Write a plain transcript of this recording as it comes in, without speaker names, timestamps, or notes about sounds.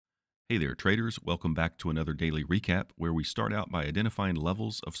Hey there, traders. Welcome back to another daily recap where we start out by identifying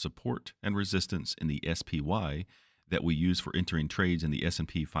levels of support and resistance in the SPY that we use for entering trades in the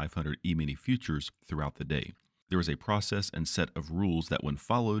S&P 500 E-mini futures throughout the day. There is a process and set of rules that, when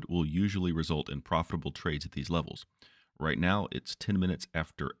followed, will usually result in profitable trades at these levels. Right now, it's 10 minutes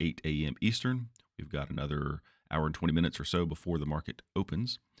after 8 a.m. Eastern. We've got another hour and 20 minutes or so before the market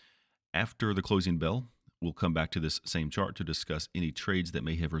opens. After the closing bell, we'll come back to this same chart to discuss any trades that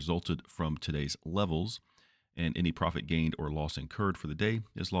may have resulted from today's levels, and any profit gained or loss incurred for the day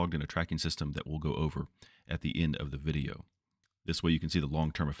is logged in a tracking system that we'll go over at the end of the video. This way you can see the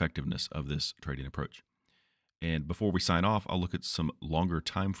long-term effectiveness of this trading approach. And before we sign off, I'll look at some longer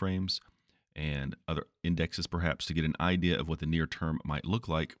time frames and other indexes perhaps to get an idea of what the near term might look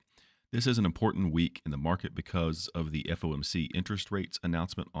like. This is an important week in the market because of the FOMC interest rates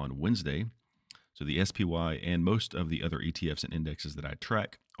announcement on Wednesday. So the SPY and most of the other ETFs and indexes that I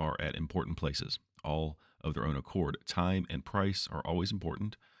track are at important places, all of their own accord. Time and price are always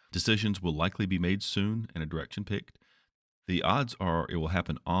important. Decisions will likely be made soon and a direction picked. The odds are it will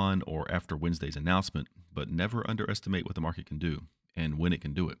happen on or after Wednesday's announcement, but never underestimate what the market can do and when it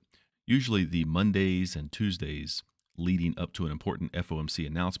can do it. Usually the Mondays and Tuesdays leading up to an important FOMC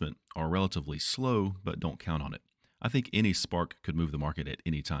announcement are relatively slow, but don't count on it. I think any spark could move the market at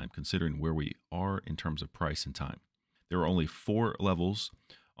any time, considering where we are in terms of price and time. There are only 4 levels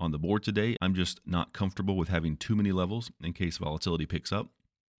on the board today. I'm just not comfortable with having too many levels in case volatility picks up.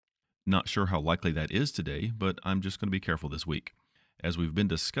 Not sure how likely that is today, but I'm just going to be careful this week. As we've been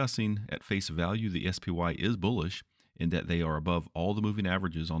discussing, at face value, the SPY is bullish in that they are above all the moving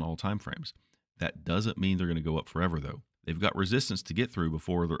averages on all time frames. That doesn't mean they're going to go up forever, though. They've got resistance to get through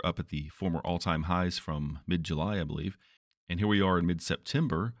before they're up at the former all-time highs from mid-July, I believe. And here we are in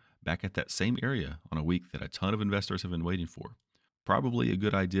mid-September, back at that same area on a week that a ton of investors have been waiting for. Probably a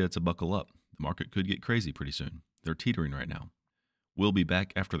good idea to buckle up. The market could get crazy pretty soon. They're teetering right now. We'll be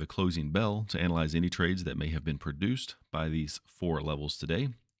back after the closing bell to analyze any trades that may have been produced by these 4 levels today.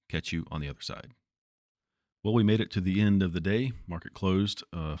 Catch you on the other side. Well, we made it to the end of the day. Market closed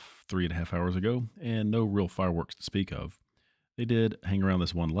 3.5 hours ago, and no real fireworks to speak of. They did hang around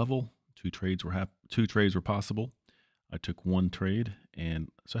this one level. Two trades were possible. I took one trade, and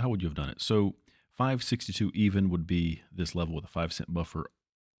so how would you have done it? So 562 even would be this level with a 5-cent buffer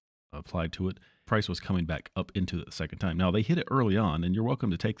applied to it. Price was coming back up into it the second time. Now, they hit it early on, and you're welcome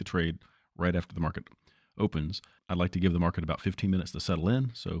to take the trade right after the market opens. I'd like to give the market about 15 minutes to settle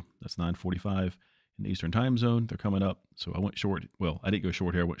in, so that's 9:45. In the Eastern time zone, they're coming up. So I went short. Well, I didn't go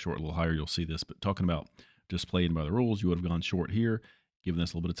short here. I went short a little higher. You'll see this. But talking about just playing by the rules, you would have gone short here, given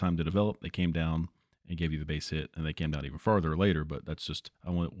this a little bit of time to develop. They came down and gave you the base hit, and they came down even farther later. But that's just,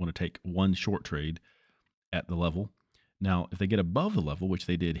 I want to take one short trade at the level. Now, if they get above the level, which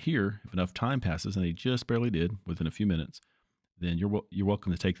they did here, if enough time passes, and they just barely did within a few minutes, then you're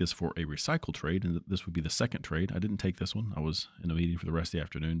welcome to take this for a recycle trade, and this would be the second trade. I didn't take this one. I was in a meeting for the rest of the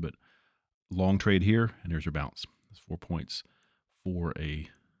afternoon, but long trade here, and here's your bounce. It's 4 points for a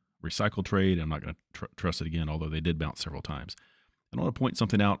recycle trade. I'm not going to trust it again, although they did bounce several times. And I want to point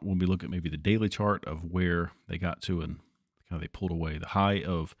something out when we look at maybe the daily chart of where they got to and kind of they pulled away. The high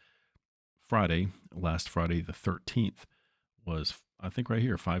of Friday, last Friday, the 13th, was, I think, right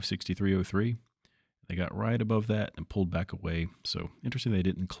here, 563.03. They got right above that and pulled back away. So interesting they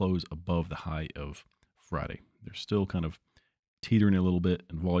didn't close above the high of Friday. They're still kind of teetering a little bit,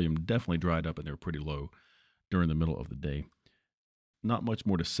 and volume definitely dried up, and they were pretty low during the middle of the day. Not much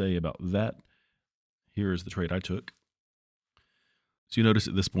more to say about that. Here is the trade I took. So you notice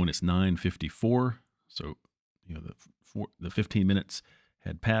at this point it's 9:54. So the 15 minutes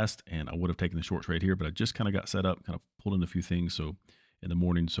had passed, and I would have taken the short trade here, but I just kind of got set up, kind of pulled in a few things. So in the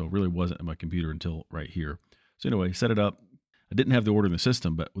morning, so it really wasn't in my computer until right here. So anyway, set it up. I didn't have the order in the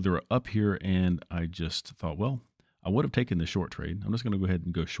system, but they were up here, and I just thought, well, I would have taken the short trade. I'm just going to go ahead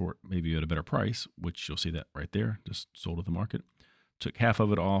and go short, maybe at a better price, which you'll see that right there. Just sold at the market. Took half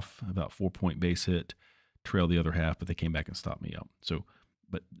of it off, about 4-point base hit, trailed the other half, but they came back and stopped me out. So,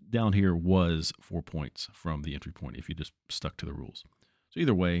 but down here was 4 points from the entry point if you just stuck to the rules. So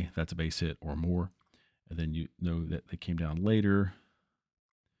either way, that's a base hit or more. And then you know that they came down later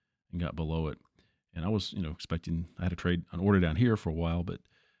and got below it. And I was, expecting, I had a trade, an order down here for a while, but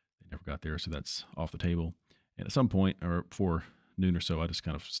they never got there. So that's off the table. And at some point, or before noon or so, I just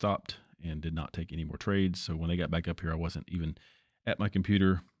kind of stopped and did not take any more trades. So when they got back up here, I wasn't even at my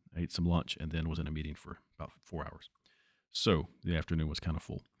computer. I ate some lunch and then was in a meeting for about 4 hours. So the afternoon was kind of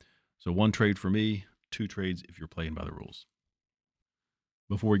full. So one trade for me, 2 trades if you're playing by the rules.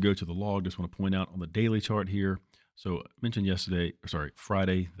 Before we go to the log, just want to point out on the daily chart here, So I mentioned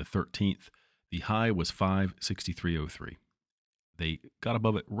Friday the 13th, the high was 563.03. They got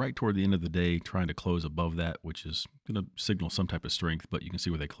above it right toward the end of the day, trying to close above that, which is going to signal some type of strength, but you can see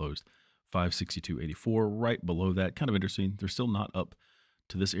where they closed. 562.84, right below that. Kind of interesting. They're still not up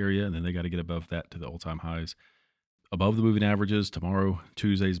to this area, and then they got to get above that to the all-time highs. Above the moving averages tomorrow.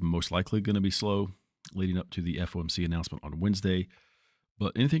 Tuesday's most likely going to be slow, leading up to the FOMC announcement on Wednesday.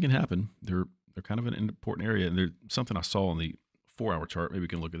 But anything can happen. They're kind of an important area, and there's something I saw on the 4-hour chart. Maybe we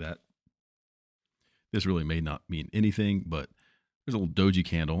can look at that. This really may not mean anything, but there's a little doji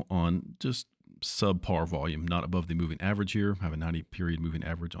candle on just subpar volume, not above the moving average here. I have a 90-period moving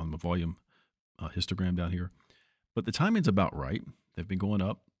average on the volume histogram down here. But the timing's about right. They've been going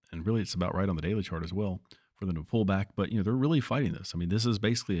up, and really it's about right on the daily chart as well for them to pull back. But, they're really fighting this. I mean, this is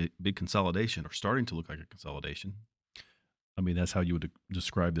basically a big consolidation, or starting to look like a consolidation. I mean, that's how you would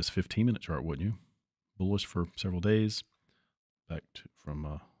describe this 15-minute chart, wouldn't you? Bullish for several days,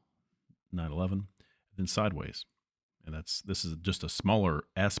 from 9/11, then sideways. And this is just a smaller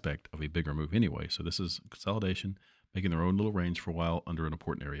aspect of a bigger move anyway. So this is consolidation, making their own little range for a while under an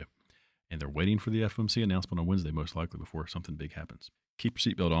important area. And they're waiting for the FOMC announcement on Wednesday, most likely, before something big happens. Keep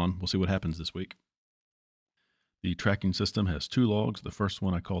your seatbelt on. We'll see what happens this week. The tracking system has 2 logs. The first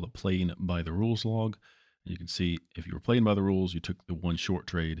one I call the playing by the rules log. And you can see if you were playing by the rules, you took the one short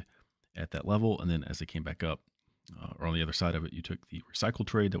trade at that level. And then as they came back up, or on the other side of it, you took the recycle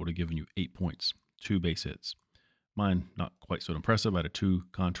trade that would have given you 8 points, 2 base hits. Mine, not quite so impressive. I had a 2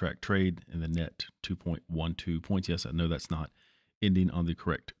 contract trade and the net 2.12 points. Yes, I know that's not ending on the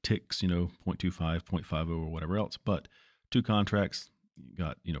correct ticks, 0.25, 0.50 or whatever else, but 2 contracts, you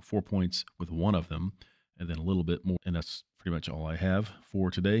got, 4 points with one of them and then a little bit more. And that's pretty much all I have for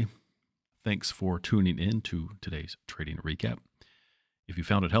today. Thanks for tuning in to today's trading recap. If you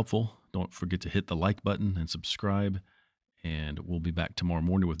found it helpful, don't forget to hit the like button and subscribe, and we'll be back tomorrow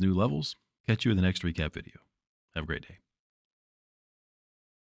morning with new levels. Catch you in the next recap video. Have a great day.